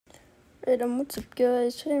Right, what's up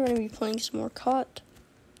guys? Today I'm going to be playing some more cat,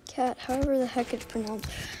 however the heck it's pronounced.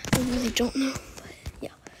 I really don't know, but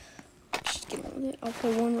yeah. Just get on with it. I'll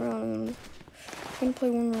play one round and then I'm going to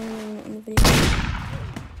play one round and then end the video.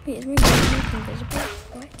 Wait, is my gun invisible?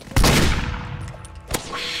 What?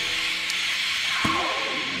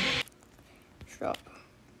 Shop.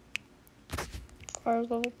 Fire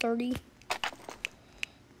level 30.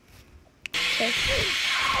 Okay.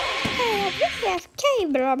 Hey,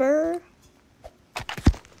 FK, brother.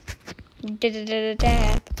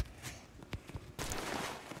 Dap.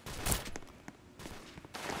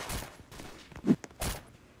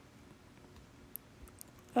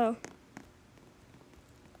 Oh.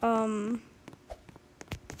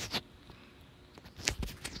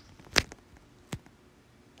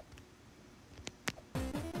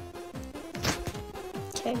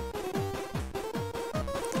 Okay.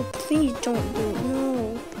 Oh, please don't do it.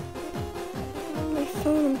 No. On my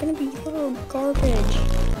phone, I'm gonna be little garbage.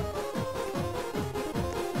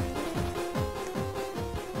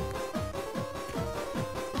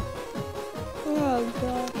 Oh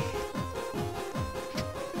gosh.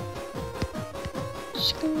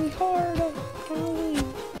 It's gonna be hard. I'm gonna lose.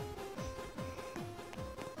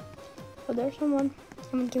 Oh, there's someone.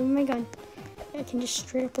 I'm gonna give him my gun. I can just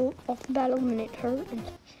straight up off the bat eliminate her and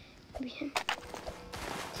be him.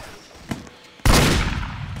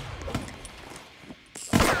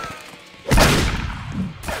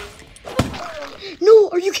 No,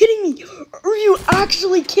 are you kidding me? Are you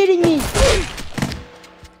actually kidding me?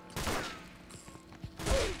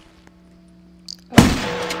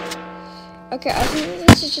 Okay, I think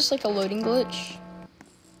this is just like a loading glitch.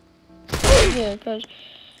 Yeah, because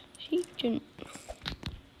he didn't.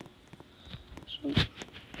 So,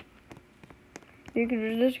 you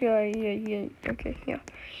could this guy, yeah, okay, yeah.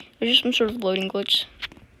 There's just some sort of loading glitch.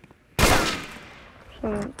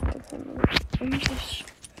 So, let me just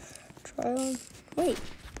try on. Wait,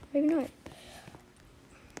 maybe not.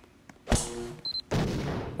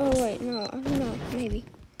 Oh, wait, no, I don't know, maybe.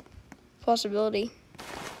 Possibility.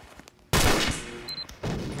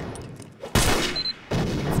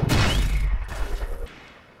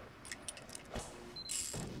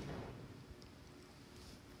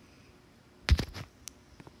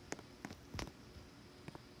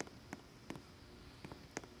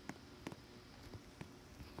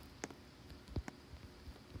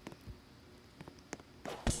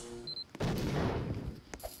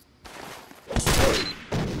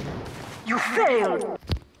 You failed!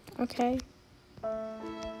 Okay.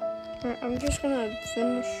 Alright, I'm just gonna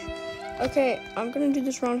finish. Okay, I'm gonna do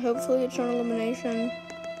this round. Hopefully it's on elimination.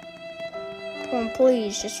 Come on,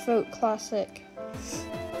 please, just vote classic.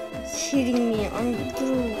 Kidding me, I'm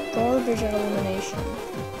little garbage at elimination.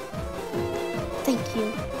 Thank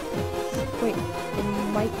you. Wait, it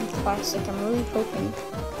might be classic. I'm really hoping.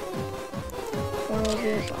 Or is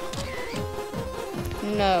it?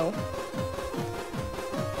 No.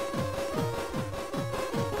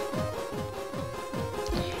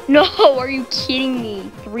 No, are you kidding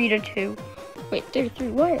me? 3-2. Wait,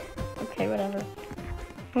 3-3, what? Okay, whatever.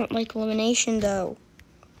 I don't like elimination though.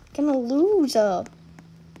 I'm gonna lose. Ooh,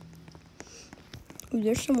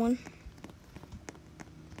 there's someone.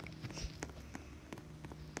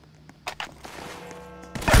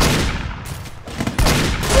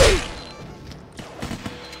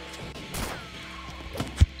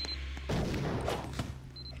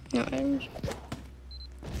 No items.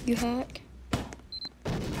 You hack.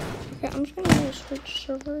 Okay, I'm just gonna switch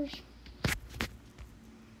servers.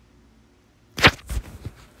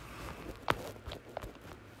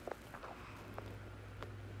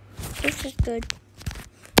 This is good.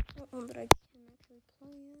 Not one that I can actually play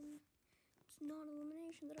in. It's not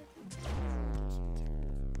elimination that I can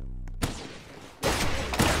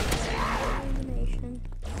elimination.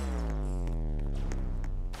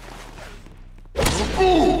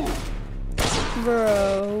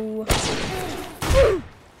 Bro.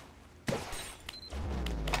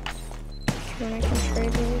 When I can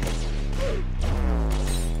trade this.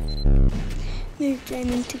 There's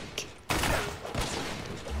diamond to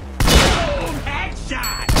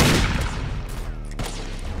Headshot!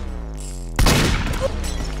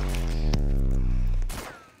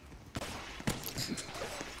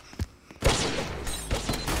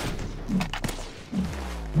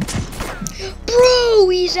 Bro,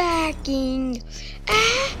 he's hacking.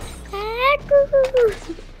 Hacker.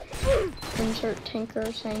 Insert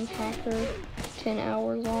tinker saying hacker 10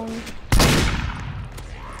 hours long.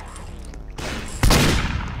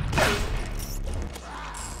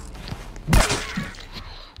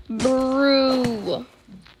 Bro.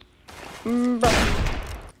 I'm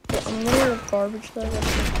literally garbage though,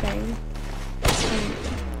 that's the thing.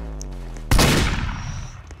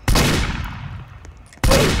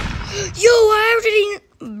 Yo, how did he...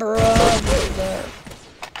 Brother.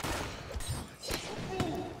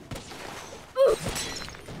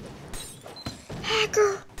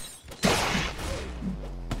 Hacker.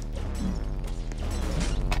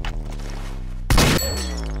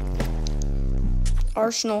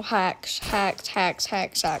 Arsenal hacks.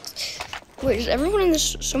 Wait, is everyone in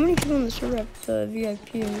this... So many people in the server have the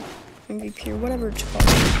VIP or MVP or whatever it's called.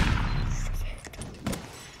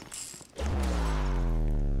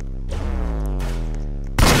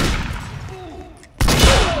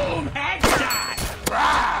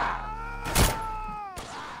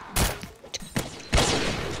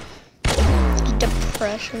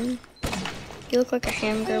 Depression. You look like a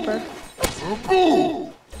hamburger.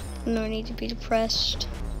 No need to be depressed.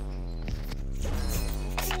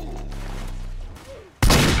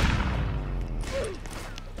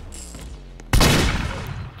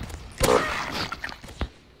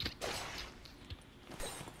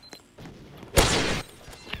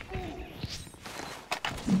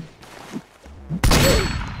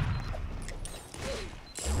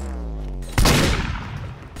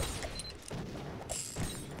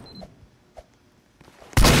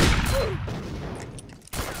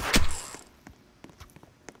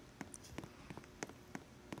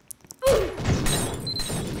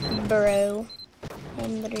 Bro,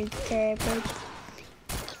 I'm literally garbage. You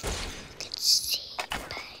can see, but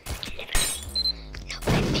no,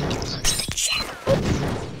 I'm gonna close the chat.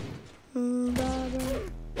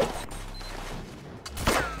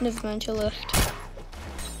 Never mind, you left.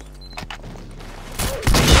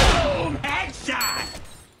 Boom! Headshot!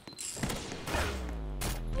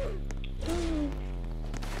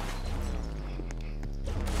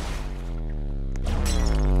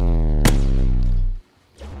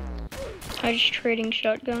 I just trading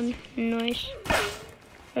shotgun. Nice.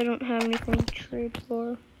 I don't have anything to trade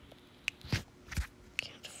for.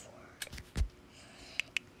 Can't afford.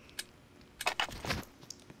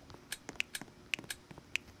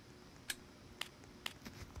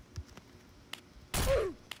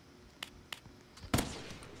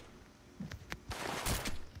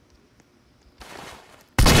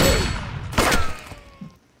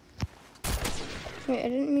 Wait, I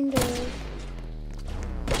didn't mean to...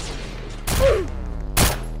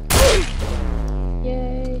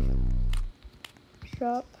 Yay.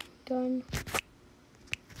 Shotgun.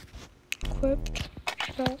 Equipped.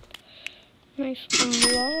 Shot. Nice.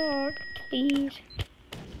 Unlocked, please.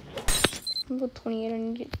 Level 28, I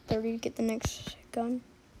need to get 30 to get the next gun.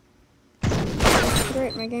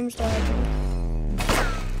 Great, my game's lagging.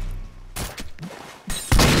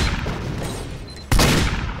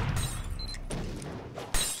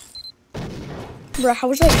 Bro, how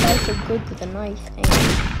was that guy so good with a knife?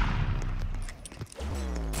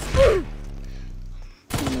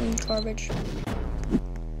 Garbage.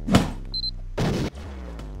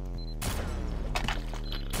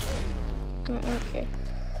 Okay.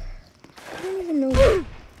 I don't even know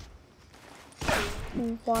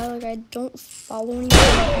why, like, I don't follow anyone.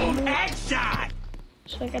 Headshot!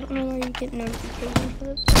 So, like, I don't know why you get notifications for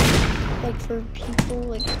this. Like, for people,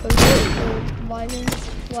 like, posting or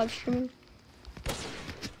live streaming.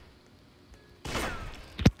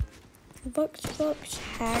 Roblox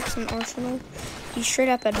hacks and Arsenal. He straight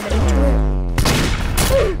up admitted to it.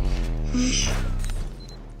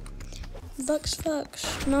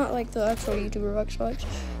 Vuxfucks. Not like the actual YouTuber Vuxfucks.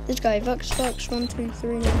 This guy,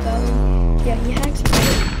 Vuxfucks1239000. Yeah, he hacks it.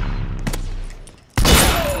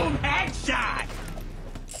 Boom! Headshot!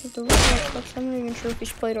 The Vuxfucks, I'm not even sure if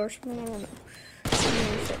he's played Arsenal. I don't know.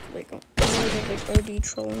 Like OD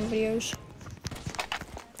trolling videos.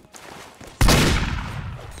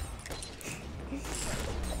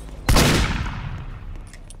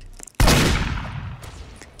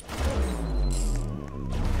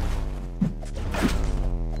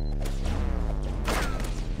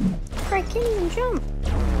 I can't even jump.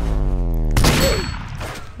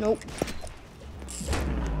 Nope.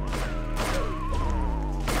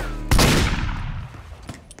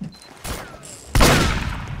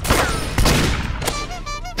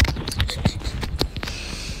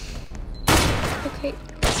 Okay.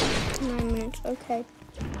 9 minutes. Okay.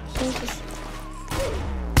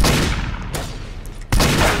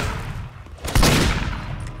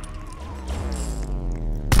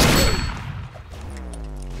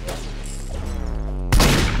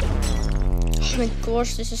 Oh my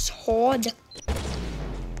gosh, this is hard.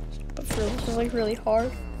 But for real, this is like really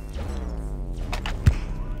hard.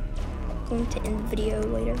 I'm going to end the video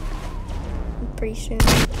later. Pretty soon.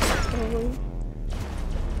 Probably.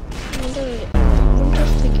 When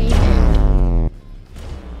does the game end?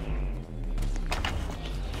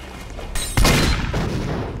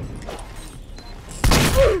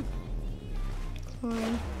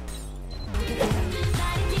 Climb.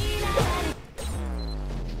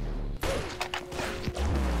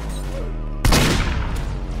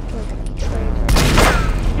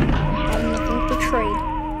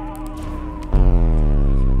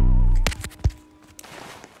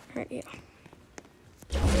 Right, yeah.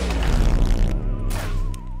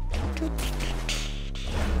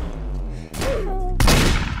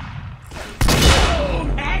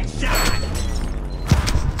 Headshot!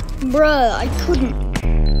 Bruh, I couldn't.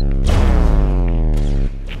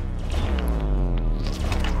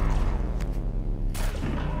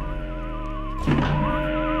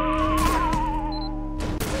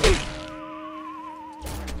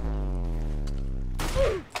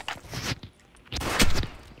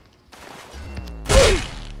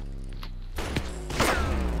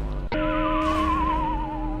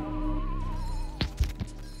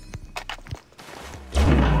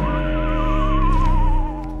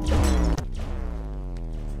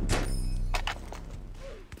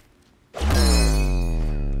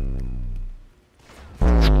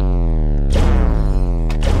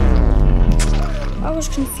 I was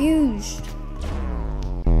confused.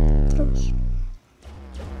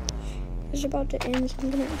 It's about to end, so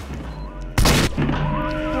I'm gonna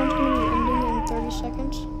be ending in 30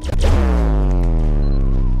 seconds.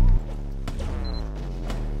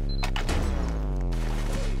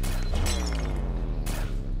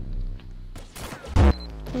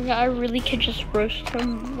 Yeah, I really could just roast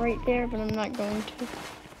him right there, but I'm not going to.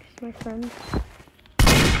 He's my friend.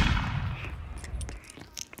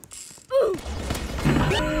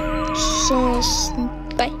 So,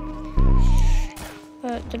 bye.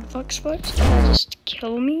 Did Voxbox just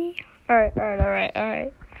kill me? Alright.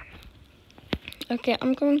 Okay,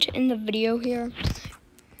 I'm going to end the video here.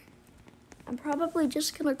 I'm probably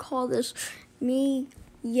just gonna call this me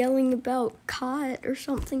yelling about Cot or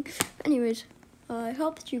something. Anyways, I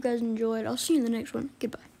hope that you guys enjoyed. I'll see you in the next one.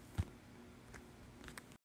 Goodbye.